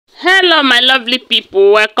Hello my lovely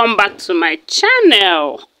people, welcome back to my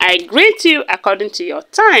channel. I greet you according to your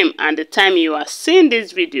time and the time you are seeing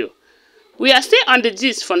this video. We are still on the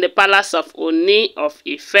gist from the palace of Ooni of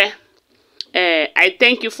Ife. I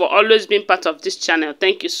thank you for always being part of this channel.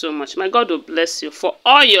 Thank you so much. My God will bless you for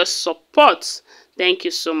all your support. Thank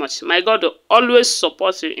you so much. My God will always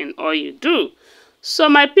support you in all you do. So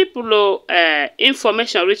my people,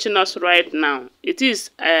 information reaching us right now. It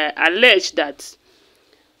is alleged that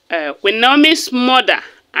Queen Naomi's mother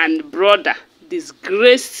and brother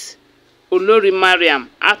disgraced Olori Mariam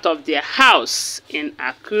out of their house in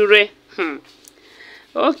Akure.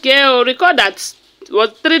 Okay, recall that it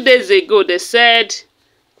was 3 days ago. They said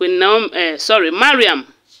Mariam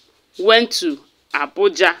went to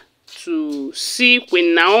Abuja to see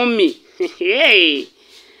Queen Naomi. Hey.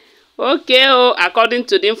 Okay, according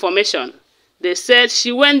to the information, they said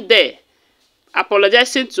she went there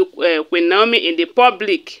apologizing to Queen Naomi in the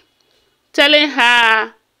public, telling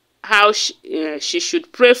her how she should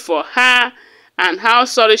pray for her and how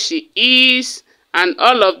sorry she is and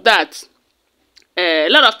all of that. A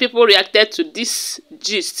lot of people reacted to this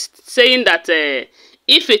gist, saying that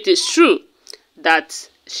if it is true that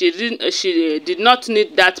she did not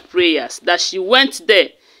need that prayers, that she went there,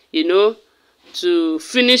 you know, to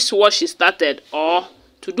finish what she started or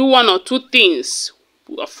to do one or two things,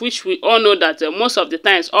 of which we all know that most of the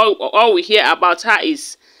times all we hear about her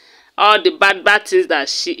is all the bad things that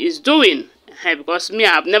she is doing. Because me,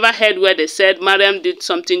 I've never heard where they said Mariam did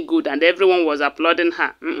something good and everyone was applauding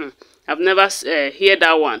her. I've never heard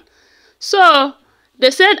that one. So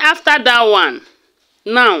they said after that one,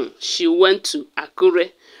 now she went to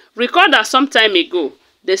Akure. Recall that some time ago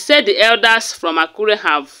they said the elders from Akure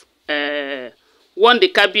have warned the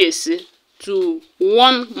Kabiyesi to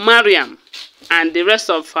warn Mariam and the rest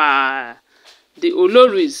of the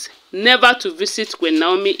Olories never to visit Queen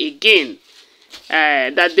Naomi again.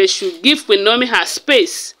 That they should give Queen Naomi her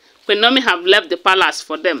space. Queen Naomi have left the palace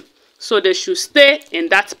for them, so they should stay in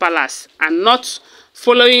that palace and not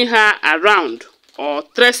following her around or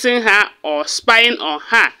tracing her or spying on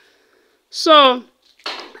her. So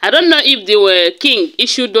I don't know if the king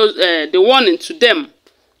issued those the warning to them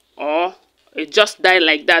or it just died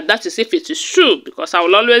like that. That is if it is true, because I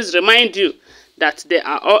will always remind you that they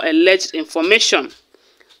are all alleged information.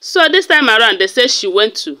 So this time around, they said she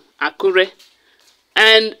went to Akure.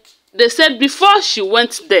 And they said before she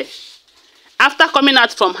went there, after coming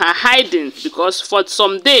out from her hiding, because for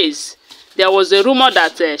some days, there was a rumor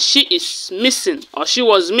that she is missing or she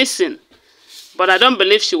was missing. But I don't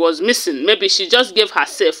believe she was missing. Maybe she just gave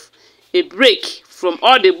herself a break from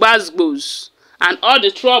all the gbasgbos and all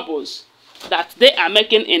the troubles that they are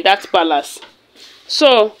making in that palace.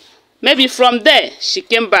 So maybe from there she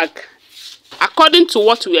came back. According to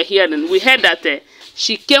what we are hearing, we heard that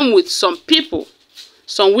she came with some people,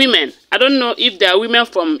 some women. I don't know if they are women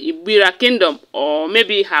from Ibira kingdom or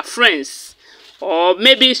maybe her friends or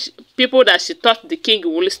maybe people that she thought the king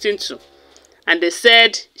would listen to. And they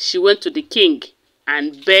said she went to the king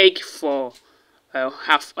and begged for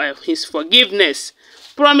his forgiveness,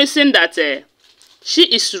 promising that she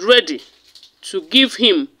is ready to give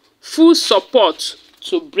him full support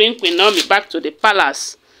to bring Queen Naomi back to the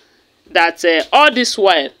palace. That all this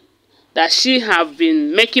while that she have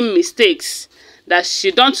been making mistakes, that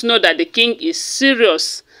she don't know that the king is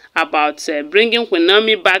serious about bringing Queen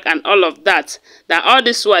Naomi back and all of that. That all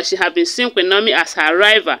this while she have been seeing Queen Naomi as her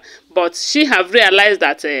rival, but she have realized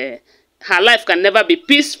that her life can never be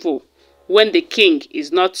peaceful when the king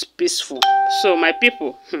is not peaceful. So my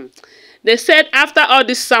people, they said after all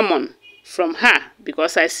this sermon from her,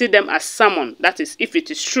 because I see them as sermon, that is if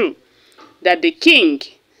it is true, that the king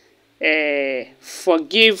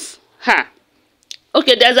forgive her.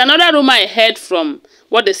 Okay, there's another rumor I heard from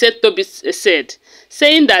what they said Tobi said,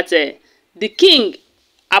 saying that the king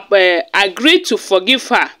agreed to forgive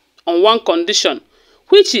her on one condition,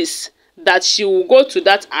 which is that she will go to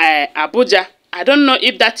that Abuja. I don't know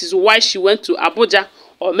if that is why she went to Abuja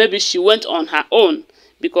or maybe she went on her own,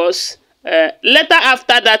 because later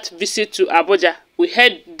after that visit to Abuja, we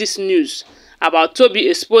heard this news about Tobi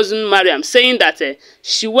exposing Mariam, saying that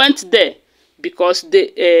she went there because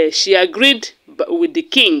she agreed with the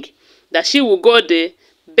king that she will go there,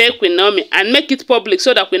 beg Queen Naomi and make it public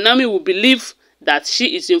so that Queen Naomi will believe that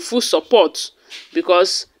she is in full support,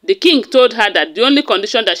 because the king told her that the only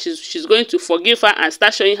condition that she's going to forgive her and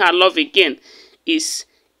start showing her love again is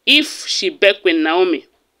if she beg Queen Naomi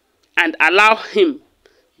and allow him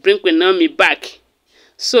bring Queen Naomi back.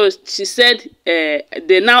 So she said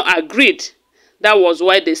they now agreed. That was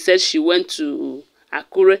why they said she went to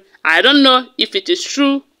Akure. I don't know if it is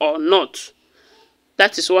true or not.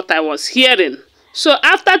 That is what I was hearing. So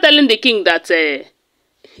after telling the king that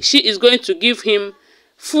she is going to give him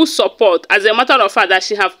full support, as a matter of fact, that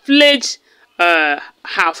she have pledged her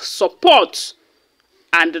support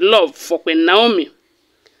and love for Queen Naomi.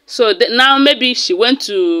 So now maybe she went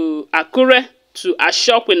to Akure to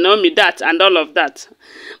assure Queen Naomi that and all of that.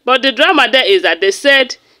 But the drama there is that they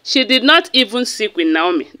said she did not even see Queen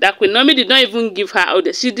Naomi. That Queen Naomi did not even give her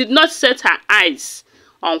order. She did not set her eyes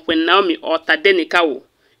on Queen Naomi or Tadenikawo,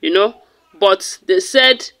 you know. But they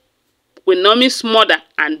said Queen Naomi's mother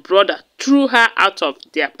and brother threw her out of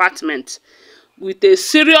the apartment with a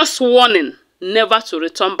serious warning never to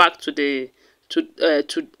return back to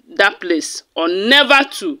that place, or never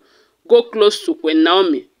to go close to Queen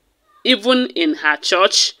Naomi, even in her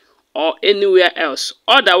church or anywhere else.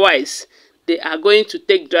 Otherwise, they are going to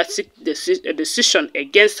take drastic decision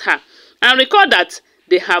against her. And recall that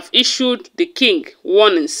they have issued the king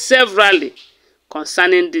warnings severally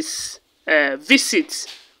concerning this visit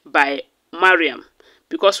by Mariam,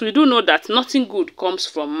 because we do know that nothing good comes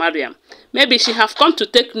from Mariam. Maybe she have come to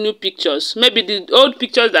take new pictures. Maybe the old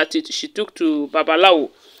pictures that she took to Babalawo,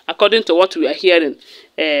 according to what we are hearing,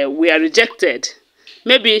 were rejected.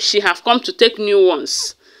 Maybe she have come to take new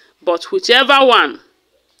ones. But whichever one,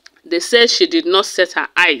 they said she did not set her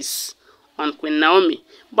eyes on Queen Naomi.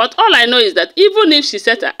 But all I know is that even if she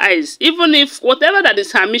set her eyes, even if whatever that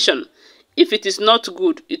is her mission, if it is not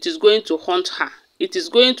good, it is going to haunt her. It is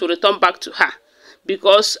going to return back to her.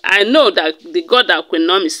 Because I know that the God that Queen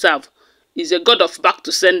Naomi serve is a God of back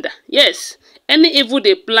to sender. Yes, any evil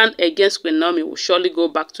they plan against Queen Naomi will surely go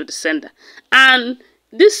back to the sender. And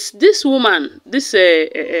this woman, this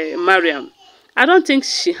Mariam, I don't think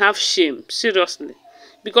she have shame, seriously.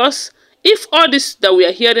 Because if all this that we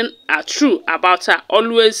are hearing are true about her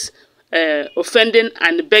always offending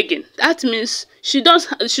and begging, that means she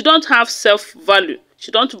don't have self-value.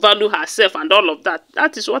 She don't value herself and all of that.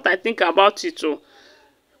 That is what I think about it too.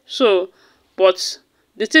 So, but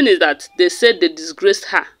the thing is that they said they disgraced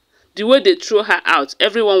her. The way they threw her out,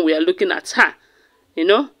 everyone were looking at her. You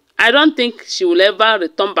know, I don't think she will ever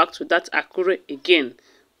return back to that Akure again.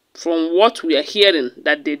 From what we are hearing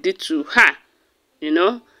that they did to her, you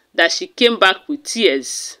know, that she came back with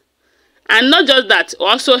tears. And not just that,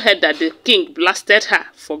 also heard that the king blasted her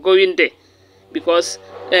for going there. Because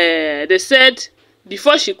they said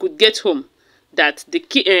before she could get home that the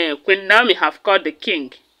Queen Naomi have called the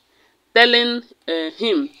king, telling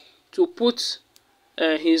him to put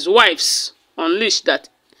his wives on leash, that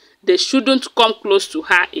they shouldn't come close to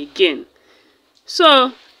her again.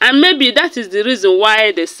 So, and maybe that is the reason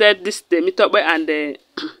why they said this Temitope and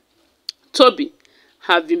Tobi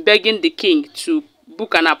have been begging the king to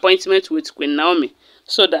book an appointment with Queen Naomi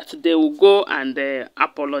so that they will go and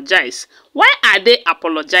apologize. Why are they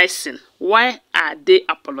apologizing? Why are they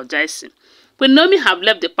apologizing? Queen Naomi have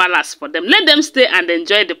left the palace for them. Let them stay and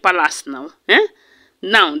enjoy the palace now. Eh?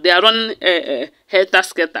 Now they are running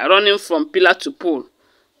helter-skelter, running from pillar to pole.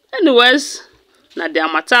 Anyways, now they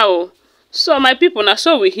are matter. So my people, now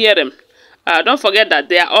so we hear them. Don't forget that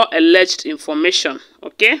they are all alleged information.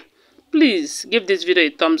 Okay? Please give this video a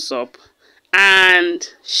thumbs up and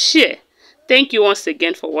share. Thank you once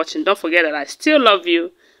again for watching. Don't forget that I still love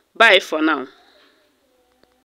you. Bye for now.